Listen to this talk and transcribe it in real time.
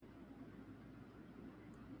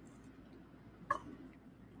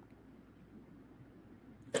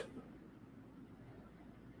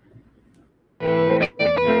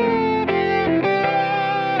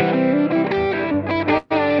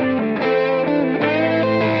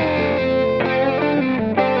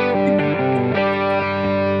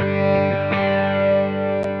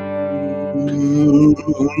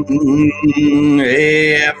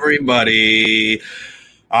Hey, everybody.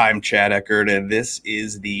 I'm Chad Eckert, and this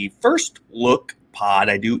is the First Look pod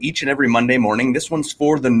I do each and every Monday morning. This one's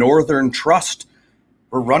for the Northern Trust.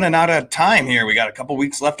 We're running out of time here. We got a couple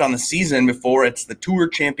weeks left on the season before it's the Tour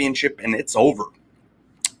Championship, and it's over.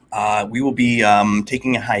 We will be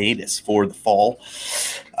taking a hiatus for the fall.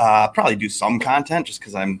 Probably do some content just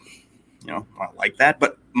because I like that.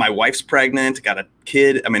 But my wife's pregnant, got a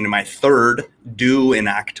kid. My third due in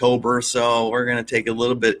October. So we're going to take a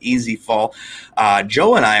little bit easy fall.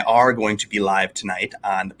 Joe and I are going to be live tonight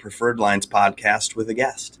on the Preferred Lines podcast with a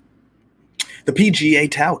guest, the PGA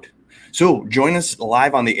tout. So join us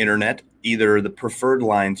live on the internet, either the Preferred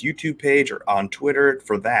Lines YouTube page or on Twitter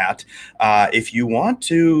for that. If you want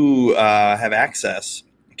to have access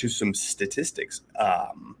to some statistics,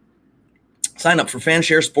 sign up for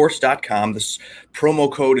fansharesports.com. This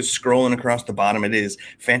promo code is scrolling across the bottom. It is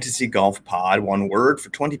Fantasy Golf Pod, one word,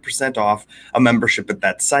 for 20% off a membership at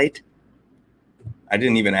that site. I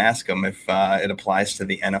didn't even ask them if it applies to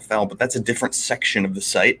the NFL, but that's a different section of the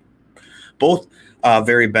site. Both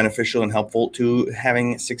very beneficial and helpful to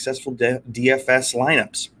having successful DFS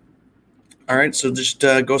lineups. All right, so just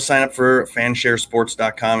go sign up for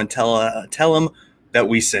fansharesports.com and tell them that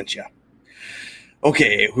we sent you.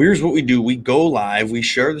 Okay, here's what we do. We go live, we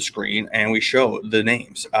share the screen, and we show the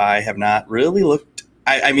names. I have not really looked.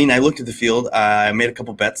 I looked at the field. I made a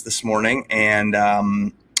couple bets this morning, and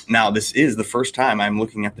now this is the first time I'm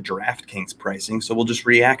looking at the DraftKings pricing, so we'll just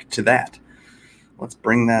react to that. Let's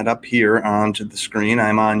bring that up here onto the screen.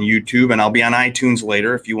 I'm on YouTube, and I'll be on iTunes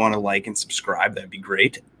later. If you want to like and subscribe, that'd be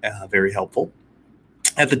great. Very helpful.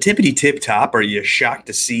 At the tippity-tip top, are you shocked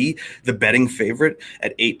to see the betting favorite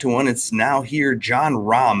at 8-1? It's now here, Jon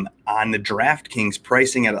Rahm on the DraftKings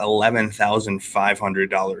pricing at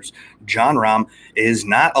 $11,500. Jon Rahm is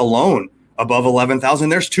not alone above 11,000.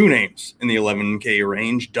 There's two names in the 11K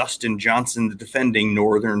range. Dustin Johnson, the defending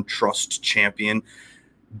Northern Trust champion,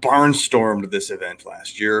 barnstormed this event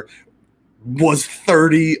last year, was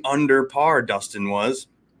 30 under par, Dustin was,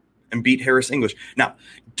 and beat Harris English. Now,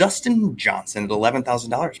 Dustin Johnson at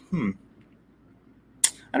 $11,000.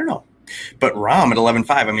 I don't know. But Rahm at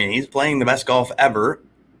 $11,500. He's playing the best golf ever.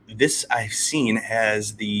 This I've seen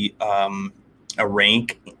has the a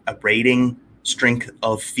rating, strength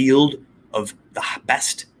of field of the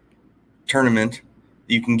best tournament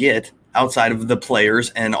you can get outside of the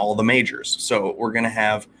Players and all the majors. So we're going to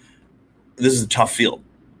have – this is a tough field.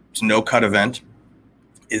 It's a no-cut event.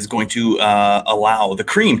 Is going to allow the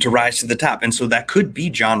cream to rise to the top. And so that could be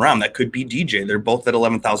Jon Rahm. That could be DJ. They're both at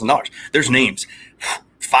 $11,000. There's names.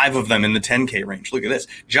 5 of them in the 10K range. Look at this.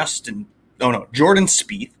 Jordan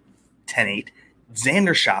Spieth, 10.8.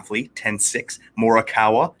 Xander Schauffele, 10.6.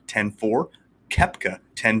 Morikawa, 10.4. Koepka,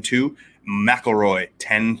 10.2. McIlroy,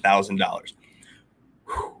 $10,000.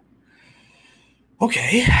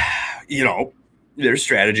 Okay. There's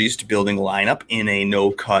strategies to building a lineup in a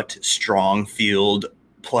no-cut, strong field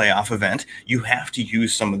playoff event. You have to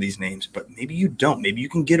use some of these names, but maybe you don't. Maybe you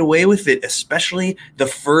can get away with it, especially the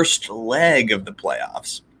first leg of the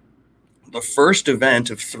playoffs. The first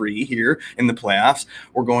event of 3 here in the playoffs,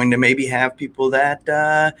 we're going to maybe have people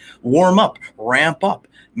that warm up, ramp up.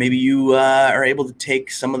 Maybe you are able to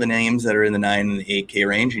take some of the names that are in the 9 and the 8K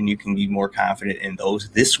range, and you can be more confident in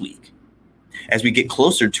those this week. As we get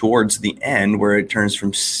closer towards the end, where it turns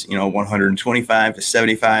from 125 to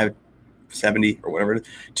 75, 70 or whatever,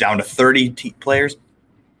 down to 30 players,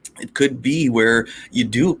 it could be where you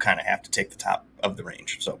do kind of have to take the top of the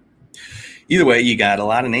range. So either way, you got a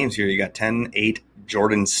lot of names here. You got 10-8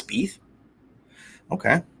 Jordan Spieth.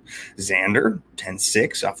 Okay. Xander,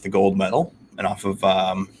 10-6 off the gold medal and off of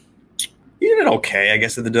he did okay, I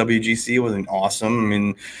guess, at the WGC. It wasn't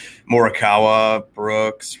awesome. Morikawa,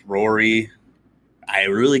 Brooks, Rory. I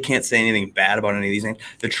really can't say anything bad about any of these names.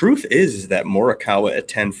 The truth is that Morikawa at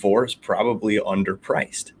 10-4 is probably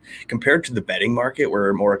underpriced compared to the betting market,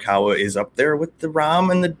 where Morikawa is up there with the Rahm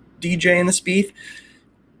and the DJ and the Spieth.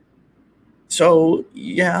 So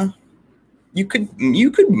yeah, you could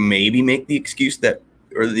maybe make the excuse that,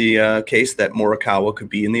 or the case that Morikawa could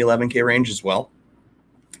be in the 11K range as well,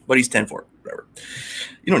 but he's 10-4. Whatever.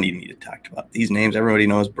 You don't need me to talk about these names. Everybody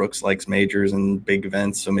knows Brooks likes majors and big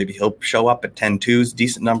events, so maybe he'll show up at 10-2.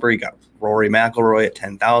 Decent number. You got Rory McIlroy at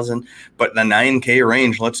 10,000. But the 9K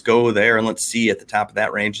range, let's go there, and let's see at the top of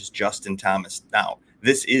that range is Justin Thomas. Now,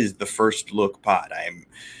 this is the First Look pod. I'm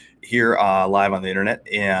here live on the internet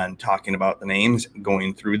and talking about the names,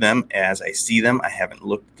 going through them as I see them. I haven't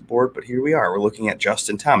looked at the board, but here we are. We're looking at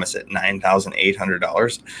Justin Thomas at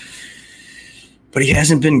 $9,800. But he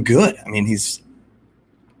hasn't been good. He's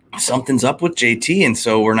something's up with JT, and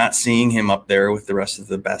so we're not seeing him up there with the rest of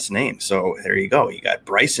the best names. So there you go. You got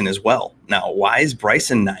Bryson as well. Now, why is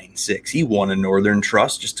Bryson 9-6? He won a Northern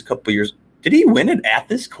Trust just a couple years. Did he win it at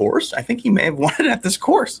this course? I think he may have won it at this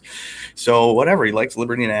course. So whatever. He likes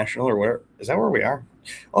Liberty National or where. Is that where we are?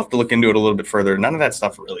 I'll have to look into it a little bit further. None of that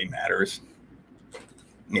stuff really matters. I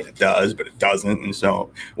mean, it does, but it doesn't. And so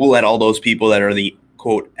we'll let all those people that are the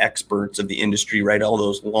quote experts of the industry write all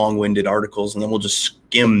those long-winded articles, and then we'll just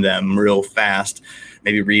skim them real fast,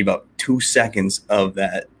 maybe read about 2 seconds of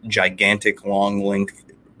that gigantic long length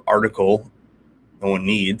article no one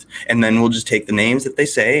needs, and then we'll just take the names that they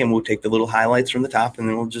say and we'll take the little highlights from the top, and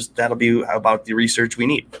then that'll be about the research we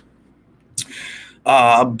need.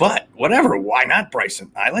 But whatever, why not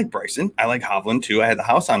Bryson? I like Bryson. I like Hovland too. I had the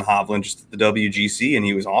house on Hovland just at the WGC, and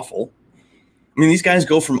he was awful. I mean, these guys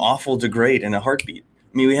go from awful to great in a heartbeat.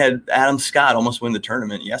 I mean, we had Adam Scott almost win the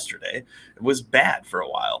tournament yesterday. It was bad for a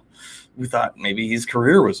while. We thought maybe his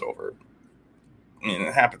career was over. I mean,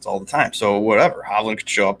 it happens all the time. So whatever, Hovland could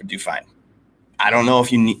show up and do fine. I don't know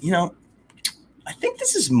if you need, I think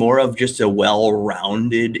this is more of just a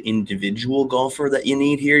well-rounded individual golfer that you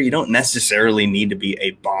need here. You don't necessarily need to be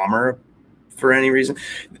a bomber for any reason.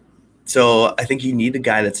 So I think you need a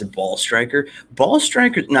guy that's a ball striker. Ball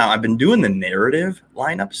striker. Now, I've been doing the narrative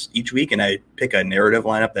lineups each week, and I pick a narrative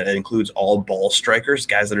lineup that includes all ball strikers,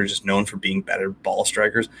 guys that are just known for being better ball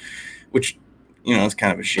strikers, which, it's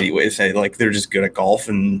kind of a shitty way to say, like, they're just good at golf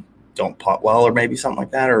and don't putt well, or maybe something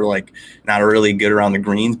like that, or like not really good around the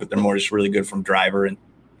greens, but they're more just really good from driver and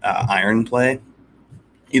iron play.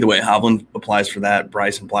 Either way, Hovland applies for that.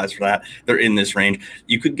 Bryson applies for that. They're in this range.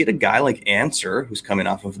 You could get a guy like Ancer, who's coming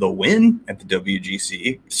off of the win at the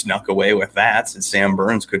WGC, snuck away with that, since Sam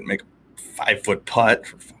Burns couldn't make a 5-foot putt,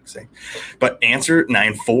 for fuck's sake. But Ancer,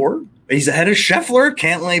 9-4. He's ahead of Scheffler,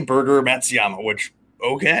 Cantlay, Berger, Matsuyama, which,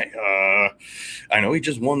 okay. I know he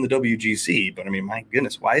just won the WGC, but I mean, my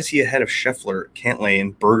goodness, why is he ahead of Scheffler, Cantlay,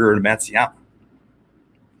 and Berger and Matsuyama?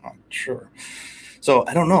 Not sure. So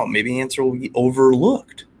I don't know. Maybe Ancer will be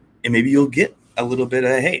overlooked, and maybe you'll get a little bit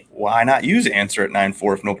of, hey, why not use Ancer at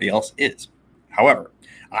 9-4 if nobody else is? However,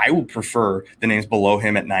 I would prefer the names below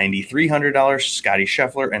him at $9,300, Scotty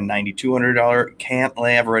Scheffler, and $9,200.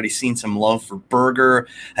 Cantlay, I've already seen some love for Berger.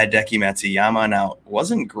 Hideki Matsuyama, now,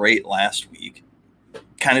 wasn't great last week.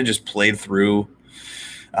 Kind of just played through,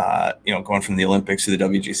 going from the Olympics to the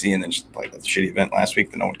WGC, and then just played that shitty event last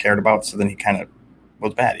week that no one cared about. So then he kind of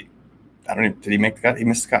was bad. Did he make the cut? He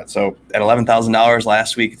missed the cut. So at $11,000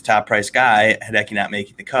 last week, the top price guy, Hideki not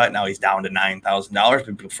making the cut. Now he's down to $9,000.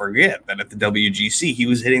 People forget that at the WGC, he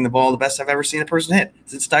was hitting the ball the best I've ever seen a person hit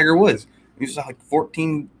since Tiger Woods. He was like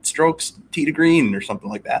 14 strokes tee to green or something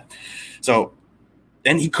like that. So,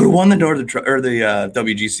 and he could have won the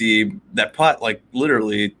WGC. That putt, like,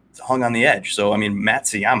 literally hung on the edge. So, I mean,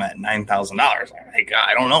 Matsuyama at $9,000. Like,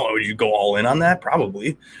 I don't know. Would you go all in on that?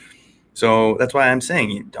 Probably. So that's why I'm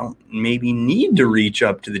saying you don't maybe need to reach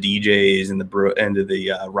up to the DJs and the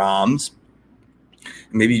ROMs.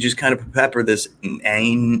 Maybe you just kind of pepper this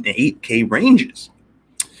 8K ranges.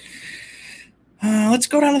 Let's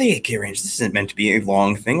go down to the 8K range. This isn't meant to be a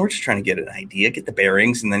long thing. We're just trying to get an idea, get the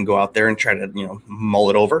bearings, and then go out there and try to, mull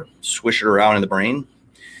it over, swish it around in the brain,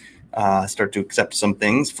 start to accept some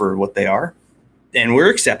things for what they are. And we're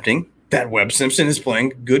accepting that Webb Simpson is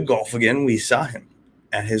playing good golf again. We saw him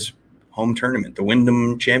at his home tournament, the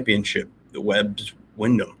Wyndham Championship, the Webb's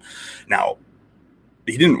Wyndham. Now,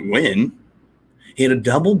 he didn't win. He had a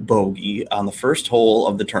double bogey on the first hole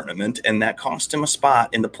of the tournament, and that cost him a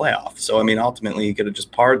spot in the playoff. So, I mean, ultimately, he could have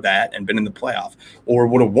just parred that and been in the playoff, or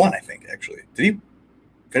would have won, I think, actually. Did he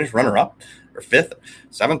finish runner-up or 5th,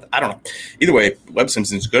 7th? I don't know. Either way, Webb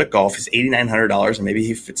Simpson's good at golf. He's $8,900, and maybe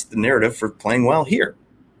he fits the narrative for playing well here.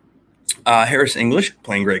 Harris English,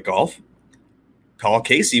 playing great golf. Paul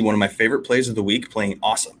Casey, one of my favorite plays of the week, playing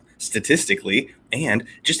awesome statistically and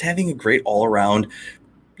just having a great all-around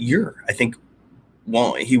year. I think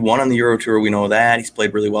he won on the Euro Tour. We know that. He's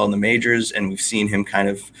played really well in the majors, and we've seen him kind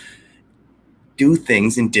of do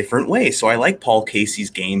things in different ways. So I like Paul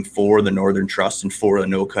Casey's game for the Northern Trust and for a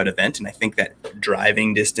no-cut event, and I think that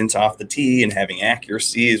driving distance off the tee and having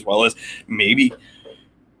accuracy, as well as maybe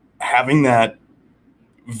having that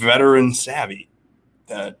veteran savvy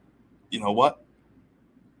that, you know what,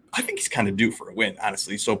 I think he's kind of due for a win,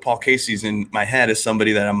 honestly. So Paul Casey's in my head as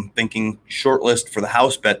somebody that I'm thinking shortlist for the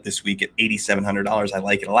house bet this week at $8,700. I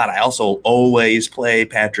like it a lot. I also always play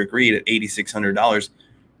Patrick Reed at $8,600.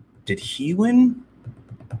 Did he win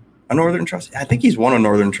a Northern Trust? I think he's won a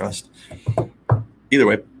Northern Trust. Either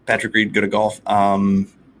way, Patrick Reed, good at golf.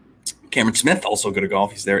 Cameron Smith, also good at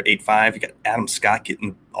golf. He's there at 8.5. You got Adam Scott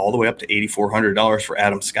getting all the way up to $8,400 for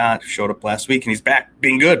Adam Scott, who showed up last week, and he's back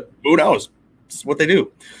being good. Who knows? This is what they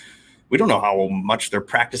do. We don't know how much they're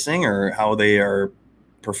practicing or how they are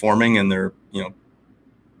performing in their,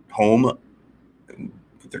 home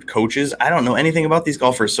with their coaches. I don't know anything about these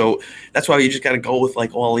golfers. So that's why you just got to go with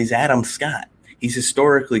he's Adam Scott. He's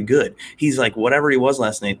historically good. He's like whatever he was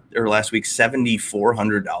last week,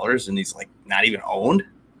 $7,400, and he's like not even owned.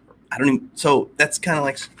 So that's kind of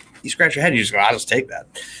like you scratch your head and you just go, I'll just take that.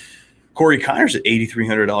 Corey Connors at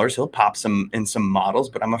 $8,300. He'll pop in some models,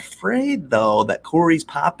 but I'm afraid though that Corey's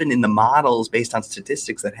popping in the models based on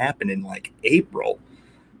statistics that happened in like April,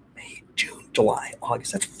 May, June, July,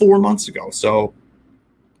 August. That's 4 months ago. So,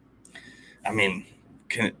 I mean,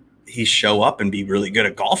 can he show up and be really good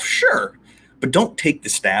at golf? Sure. But don't take the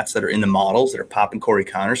stats that are in the models that are popping Corey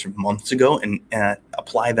Connors from months ago and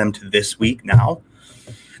apply them to this week now.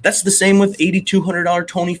 That's the same with $8,200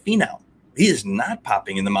 Tony Finau. He is not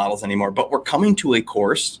popping in the models anymore, but we're coming to a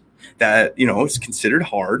course that, it's considered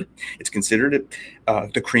hard. It's considered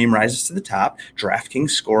the cream rises to the top.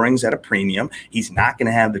 DraftKings scoring's at a premium. He's not going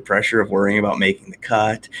to have the pressure of worrying about making the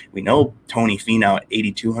cut. We know Tony Finau at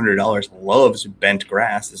 $8,200 loves bent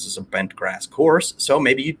grass. This is a bent grass course. So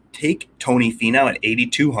maybe you take Tony Finau at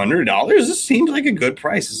 $8,200. This seems like a good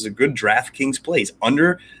price. This is a good DraftKings play. He's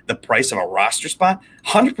under the price of a roster spot.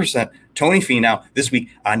 100% Tony Finau this week.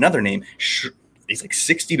 Another name. He's like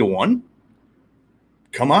 60-1.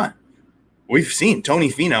 Come on. We've seen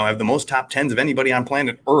Tony Finau have the most top 10s of anybody on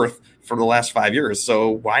planet Earth for the last 5 years. So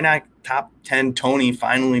why not top 10 Tony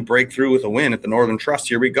finally break through with a win at the Northern Trust?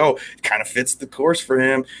 Here we go. It kind of fits the course for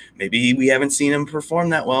him. Maybe we haven't seen him perform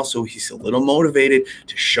that well, so he's a little motivated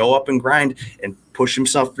to show up and grind and push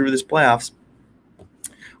himself through this playoffs.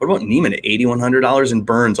 What about Neiman at $8,100 and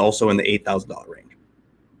Burns also in the $8,000 range?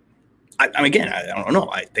 I don't know.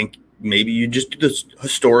 I think maybe you just do the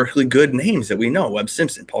historically good names that we know. Webb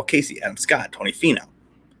Simpson, Paul Casey, Adam Scott, Tony Finau.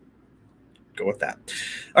 Go with that.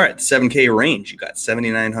 All right, the 7K range. You got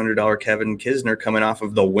 $7,900 Kevin Kisner coming off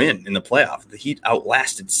of the win in the playoff. The Heat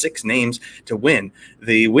outlasted 6 names to win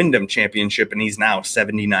the Wyndham Championship, and he's now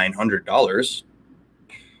 $7,900.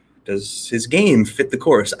 Does his game fit the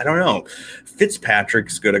course? I don't know.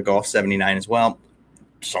 Fitzpatrick's good at golf, 79 as well.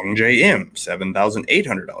 Sung J M,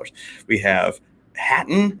 $7,800. We have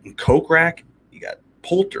Hatton and Kokrak. You got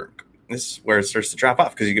Poulter. This is where it starts to drop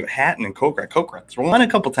off because you get Hatton and Kokrak. Kokrak's won a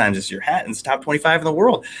couple times this year. Hatton's top 25 in the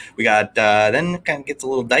world. We got then it kind of gets a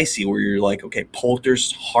little dicey where you're like, okay,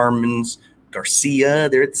 Poulter's, Harmons, Garcia.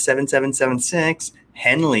 They're at 7,776.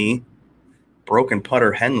 Henley, broken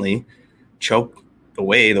putter Henley, choked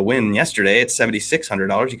away the win yesterday at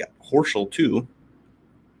 $7,600. You got Horschel too.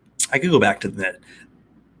 I could go back to the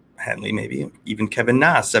Henley, maybe even Kevin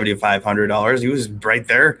Na, $7,500. He was right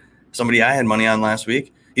there. Somebody I had money on last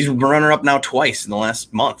week. He's runner up now twice in the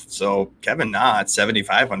last month. So Kevin Na at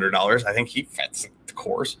 $7,500. I think he fits the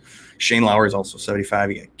course. Shane Lowry is also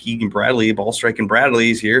 75. You got Keegan Bradley, ball striking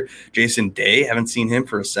Bradley's here. Jason Day, haven't seen him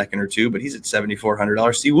for a second or two, but he's at $7,400.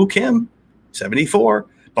 Siwoo Kim, 74.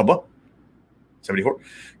 Bubba, 74.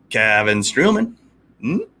 Kevin Streelman.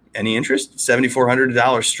 Any interest? $7,400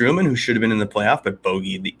 Streelman, who should have been in the playoff, but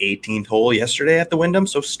bogeyed the 18th hole yesterday at the Wyndham.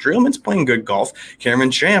 So Streelman's playing good golf.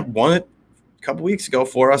 Cameron Champ won it a couple weeks ago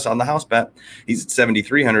for us on the house bet. He's at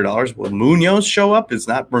 $7,300. Will Munoz show up? It's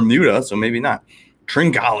not Bermuda, so maybe not.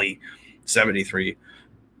 Tringali, 73.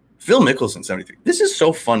 Phil Mickelson, 73. This is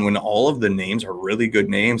so fun when all of the names are really good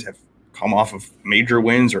names, have come off of major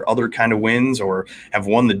wins or other kind of wins, or have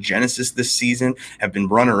won the Genesis this season, have been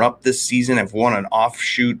runner-up this season, have won an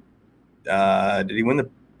offshoot. Did he win the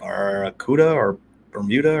Barracuda or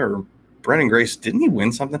Bermuda or Brennan Grace? Didn't he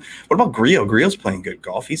win something? What about Grillo? Grillo's playing good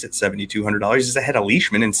golf. He's at $7,200. He's ahead of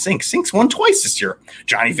Leishman and Sink. Sink's won twice this year.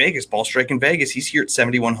 Johnny Vegas, ball striking Vegas. He's here at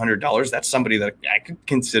 $7,100. That's somebody that I could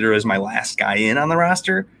consider as my last guy in on the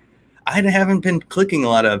roster. I haven't been clicking a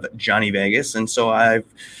lot of Johnny Vegas, and so I've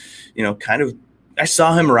I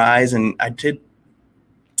saw him rise, and do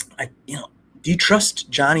you trust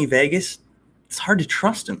Johnny Vegas? It's hard to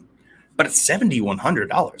trust him, but it's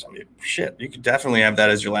 $7,100. I mean, shit, you could definitely have that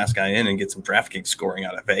as your last guy in and get some DraftKings scoring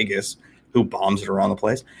out of Vegas, who bombs it around the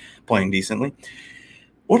place, playing decently.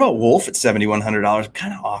 What about Wolf at $7,100?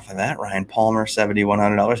 Kind of off of that. Ryan Palmer,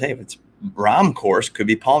 $7,100. Hey, if it's Rahm course, could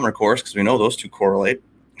be Palmer course because we know those two correlate.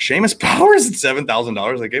 Seamus Powers at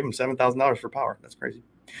 $7,000. I gave him $7,000 for Power. That's crazy.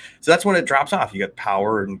 So that's when it drops off. You got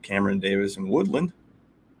Power and Cameron Davis and Woodland.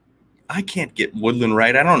 I can't get Woodland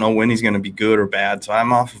right. I don't know when he's going to be good or bad, so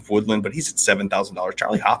I'm off of Woodland, but he's at $7,000.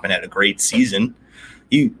 Charlie Hoffman had a great season.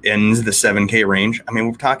 He ends the 7K range. I mean,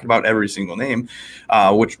 we've talked about every single name,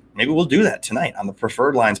 which maybe we'll do that tonight on the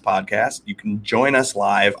Preferred Lines podcast. You can join us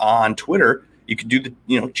live on Twitter. You could do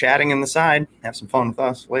the, chatting on the side, have some fun with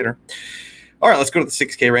us later. All right, let's go to the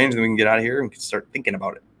 6K range, and then we can get out of here and we can start thinking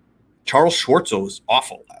about it. Charles Schwartzel was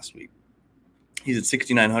awful last week. He's at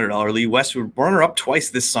 $6,900. Lee Westwood, runner-up twice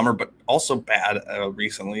this summer, but also bad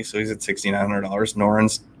recently, so he's at $6,900.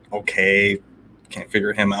 Noren's okay. Can't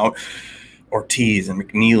figure him out. Ortiz and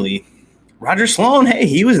McNeely. Roger Sloan, hey,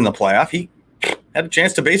 he was in the playoff. He had a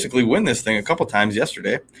chance to basically win this thing a couple times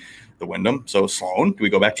yesterday, the Wyndham. So Sloan, do we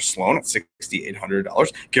go back to Sloan at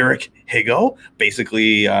 $6,800? Garrick Higo,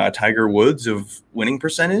 basically Tiger Woods of winning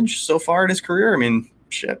percentage so far in his career. I mean,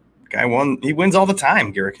 shit, guy won. He wins all the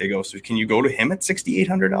time, Garrick Higo. So can you go to him at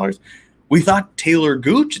 $6,800? We thought Taylor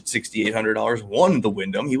Gooch at $6,800 won the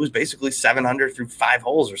Wyndham. He was basically 700 through 5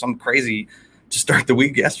 holes or something crazy to start the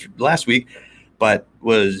week last week, but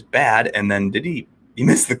was bad. And then he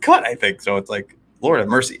missed the cut, I think. So it's like, Lord have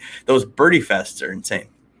mercy. Those birdie fests are insane.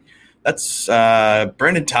 That's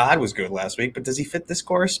Brendan Todd was good last week, but does he fit this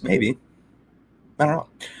course? Maybe. I don't know.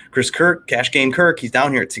 Chris Kirk, Cash Game Kirk, he's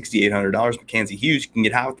down here at $6,800. Mackenzie Hughes, you can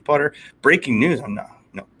get hot with the putter. Breaking news. No.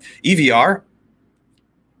 EVR,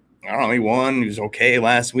 I don't know. He won. He was okay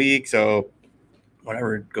last week. So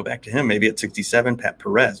whatever, go back to him, maybe at 67. Pat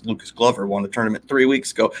Perez, Lucas Glover won the tournament 3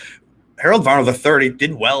 weeks ago. Harold Varner III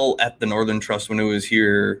did well at the Northern Trust when it was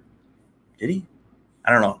here. Did he?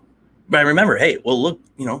 I don't know. But I remember, hey, well, look,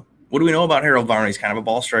 what do we know about Harold Varner? He's kind of a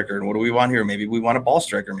ball striker. And what do we want here? Maybe we want a ball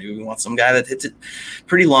striker. Maybe we want some guy that hits it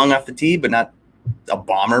pretty long off the tee, but not a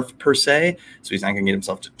bomber per se. So he's not going to get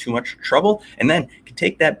himself to too much trouble. And then can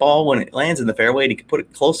take that ball when it lands in the fairway, and he can put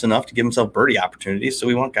it close enough to give himself birdie opportunities. So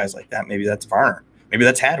we want guys like that. Maybe that's Varner. Maybe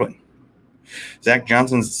that's Hadwin. Zach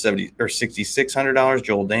Johnson's $70 or $6,600.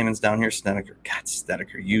 Joel Damon's down here. Snedeker. God,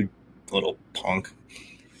 Snedeker, you little punk.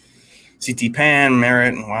 CT Pan,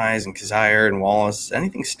 Merritt, and Wise, and Kazire, and Wallace.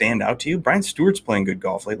 Anything stand out to you? Brian Stewart's playing good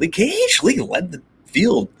golf lately. KH Lee led the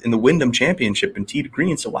field in the Wyndham Championship in tee to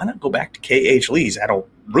green, so why not go back to KH Lee? He's had a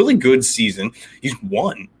really good season. He's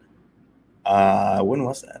won. When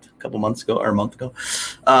was that? A couple months ago or a month ago?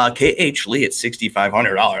 KH Lee at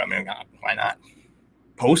 $6,500. I mean, God, why not?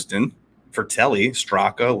 Poston, Fratelli,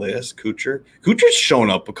 Straka, Liz, Kuchar. Kuchar's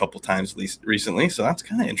shown up a couple times at least recently, so that's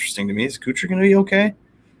kind of interesting to me. Is Kuchar going to be okay?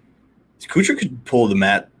 Kuchar could pull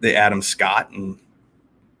the Adam Scott and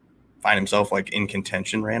find himself like in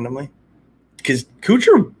contention randomly. Because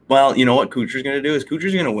Kuchar, well, you know what Kuchar's going to do is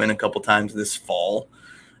Kuchar's going to win a couple times this fall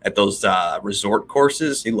at those resort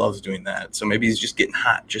courses. He loves doing that. So maybe he's just getting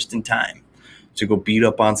hot just in time to go beat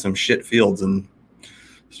up on some shit fields and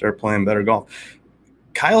start playing better golf.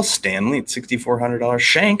 Kyle Stanley at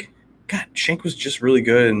 $6,400. Shank was just really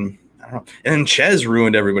good. And I don't know. And then Chez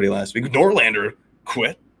ruined everybody last week. Norlander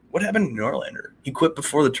quit. What happened to Norlander? He quit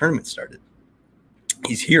before the tournament started.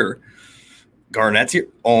 He's here. Garnett's here.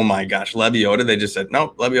 Oh, my gosh. Lebioda, they just said,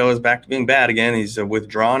 nope, Lebioda is back to being bad again. He's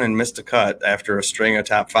withdrawn and missed a cut after a string of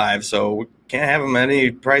top 5. So we can't have him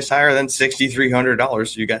any price higher than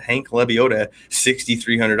 $6,300. So you got Hank Lebioda,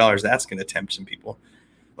 $6,300. That's going to tempt some people.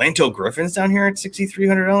 Lanto Griffin's down here at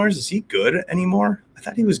 $6,300. Is he good anymore? I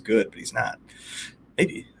thought he was good, but he's not.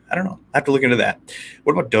 Maybe. I don't know. I have to look into that.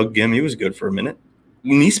 What about Doug Gim? He was good for a minute.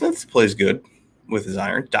 Neesmith plays good with his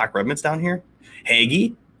iron. Doc Redman's down here.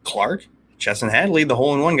 Hagee, Clark, Chesson Hadley, the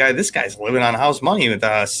hole-in-one guy. This guy's living on house money with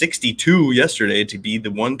 62 yesterday to be the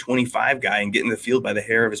 125 guy and get in the field by the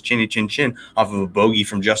hair of his chinny chin chin off of a bogey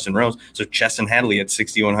from Justin Rose. So Chesson Hadley at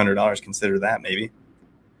 $6,100. Consider that maybe.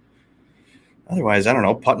 Otherwise, I don't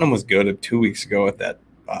know. Putnam was good 2 weeks ago at that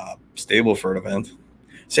Stableford event.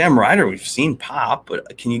 Sam Ryder, we've seen pop,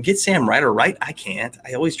 but can you get Sam Ryder right? I can't.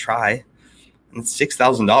 I always try. And it's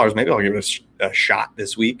 $6,000. Maybe I'll give it a shot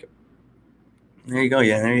this week. There you go.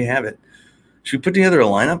 Yeah, there you have it. Should we put together a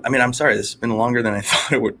lineup? I mean, I'm sorry. This has been longer than I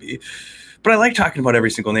thought it would be. But I like talking about every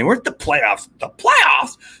single name. We're at the playoffs. The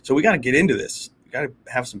playoffs! So we got to get into this. We got to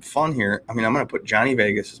have some fun here. I mean, I'm going to put Johnny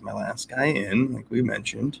Vegas as my last guy in, like we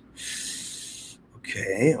mentioned.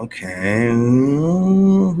 Okay.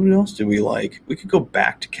 Who else do we like? We could go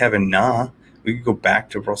back to Kevin Na. We could go back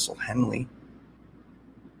to Russell Henley.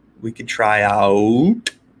 We could try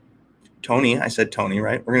out Tony. I said Tony,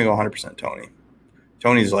 right? We're going to go 100% Tony.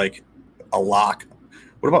 Tony's like a lock.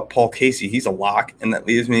 What about Paul Casey? He's a lock, and that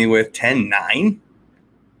leaves me with 10-9.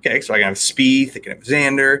 Okay, so I can have Spieth. I can have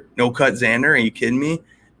Xander. No-cut Xander. Are you kidding me?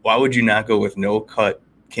 Why would you not go with no-cut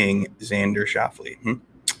King Xander Schauffele?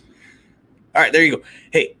 All right, there you go.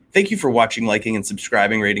 Hey, thank you for watching, liking, and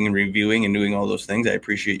subscribing, rating, and reviewing, and doing all those things. I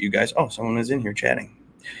appreciate you guys. Oh, someone is in here chatting.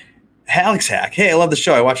 Alex Hack. Hey, I love the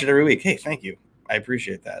show. I watch it every week. Hey, thank you. I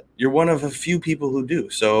appreciate that. You're one of a few people who do.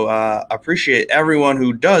 So appreciate everyone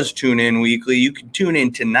who does tune in weekly. You can tune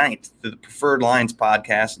in tonight to the Preferred Lines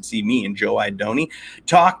podcast and see me and Joe Idoni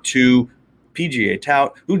talk to PGA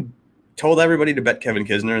Tout, who told everybody to bet Kevin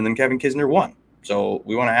Kisner, and then Kevin Kisner won. So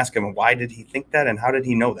we want to ask him, why did he think that and how did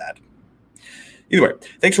he know that? Either way,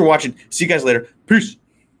 thanks for watching. See you guys later. Peace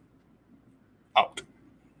out.